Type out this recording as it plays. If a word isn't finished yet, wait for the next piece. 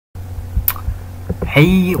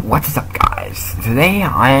Hey, what's up guys? Today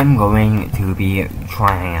I am going to be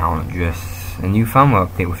trying out just a new firmware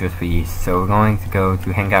update was just released. So we're going to go to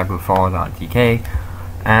henkaku4.tk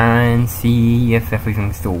and see if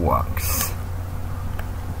everything still works.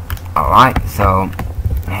 Alright, so,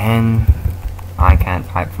 and I can't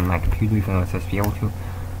type from my computer even though it's supposed to be able to.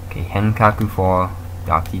 Okay,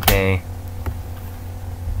 henkaku4.tk.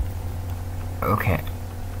 Okay,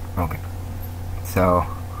 so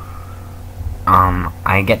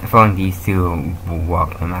I get the phone these two will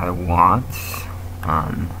work no matter what.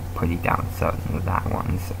 Pretty down certain with that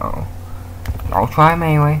one, so I'll try them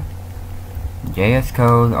anyway. JS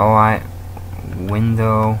code, alright,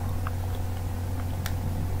 window.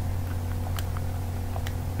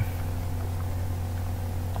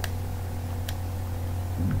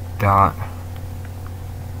 Dot.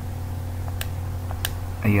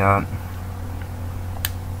 Yeah.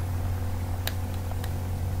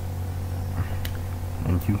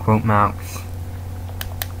 And two quote marks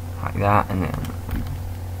like that, and then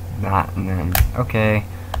that, and then okay,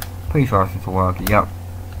 pretty sure this will work. Yep.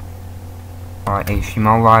 Alright,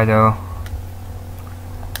 HTML writer,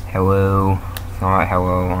 hello, it's alright,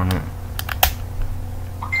 hello on it.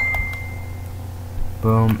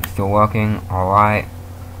 Boom, still working. Alright,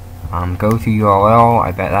 go to URL,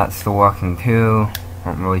 I bet that's still working too.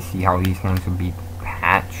 I don't really see how these ones would be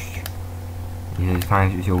patched. These are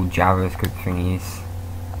kind of just old JavaScript thingies.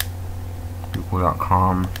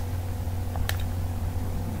 Google.com.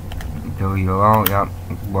 The URL, yep,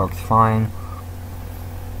 it works fine.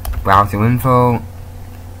 Browser info.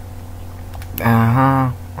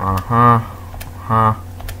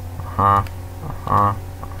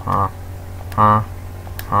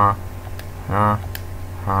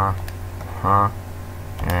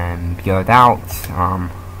 And blurred out.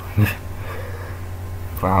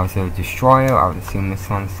 Browser destroyer, I would assume this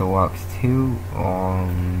one still works too, or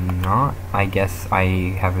not. I guess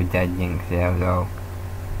I have a dead link there though.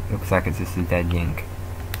 Looks like it's just a dead link.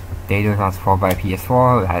 Data is not supported by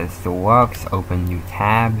PS4, that still works. Open new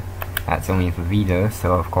tab. That's only for Vita,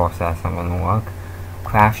 so of course that's not gonna work.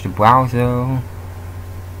 Crash the browser.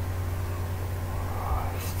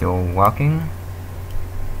 Still working.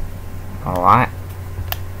 Alright.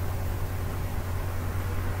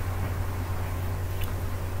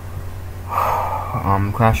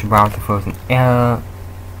 Crash the browser, frozen error.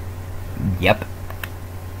 Yep.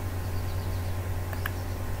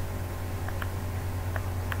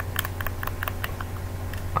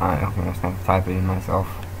 I'm gonna have to type it in myself.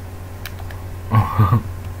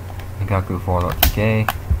 henkaku4.tk.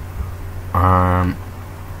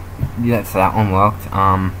 Yes, that one worked.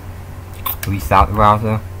 Restart the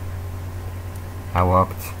browser. That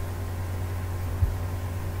worked.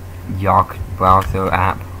 York browser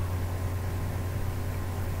app.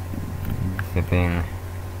 Zipping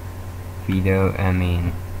video,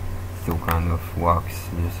 still kind of works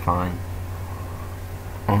just fine.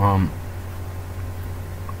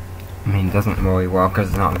 It doesn't really work because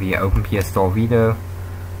it's not via OpenPS Store Vita.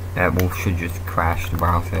 That should just crash the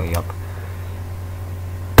browser, yup.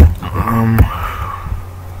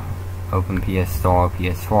 OpenPS Store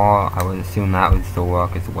PS4, I would assume that would still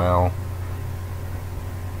work as well.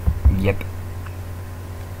 Yep.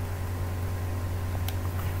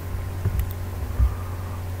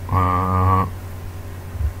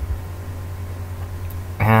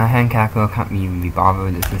 Henkaku can't even be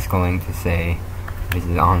bothered. It's just going to say this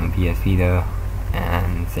is on the PS Vita,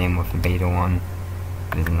 and same with the beta one.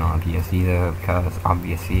 This is not on PS Vita because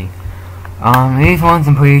obviously these ones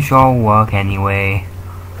I'm pretty sure will work anyway.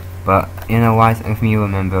 But why if me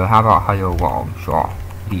remember, how about hello world? Sure,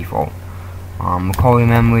 default. Recording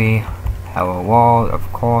memory, hello world,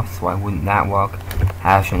 of course. Why wouldn't that work?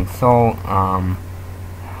 Hash and salt.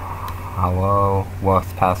 Hello,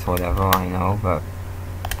 worst password ever, I know, but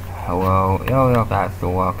hello, that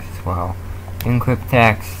still works as well. Encrypt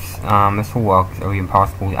text, this will work, it will be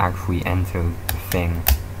impossible to actually enter the thing.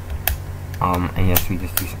 And yes, we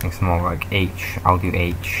just do something small like H, I'll do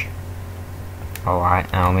H. Alright,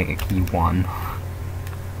 and I'll make a key 1.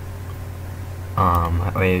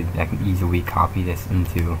 That way I can easily copy this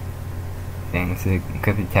into things. So the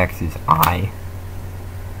encrypted text is I.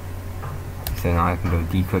 So now I can go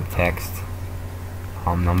decrypt text,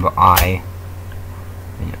 number I,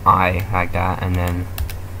 and I like that, and then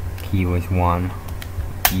key was 1,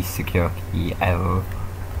 least secure key ever.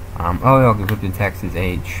 Oh, the encrypted text is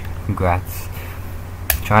H. Congrats.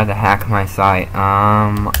 Try to hack my site.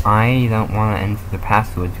 I don't want to enter the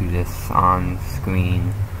password to this on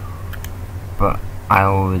screen, but I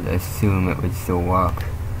would assume it would still work.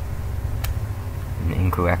 An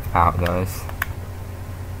incorrect part does.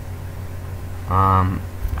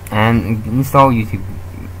 And install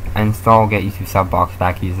get YouTube Subbox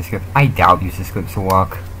back, use the script. I doubt use the scripts will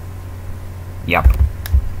work. Yep.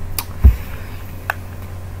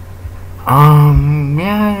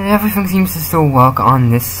 Yeah, everything seems to still work on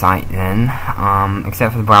this site then,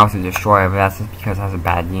 except for the browser destroyer, but that's just because it has a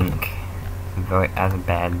bad link. It has a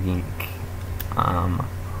bad link.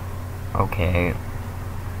 Okay.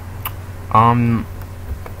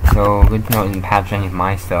 So, good to know it didn't patch any of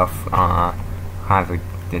my stuff, kind of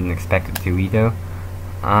didn't expect it to either.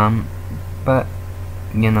 But,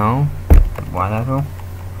 you know, whatever.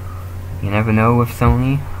 You never know with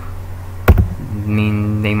Sony. I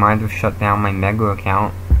mean, they might have shut down my Mega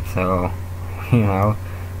account, so, you know,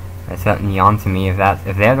 that's certainly on to me. If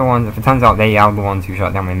they're the ones, if it turns out they are the ones who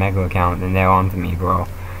shut down my Mega account, then they're on to me, bro.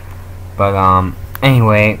 But,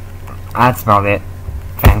 anyway, that's about it.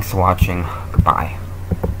 Thanks for watching. Goodbye.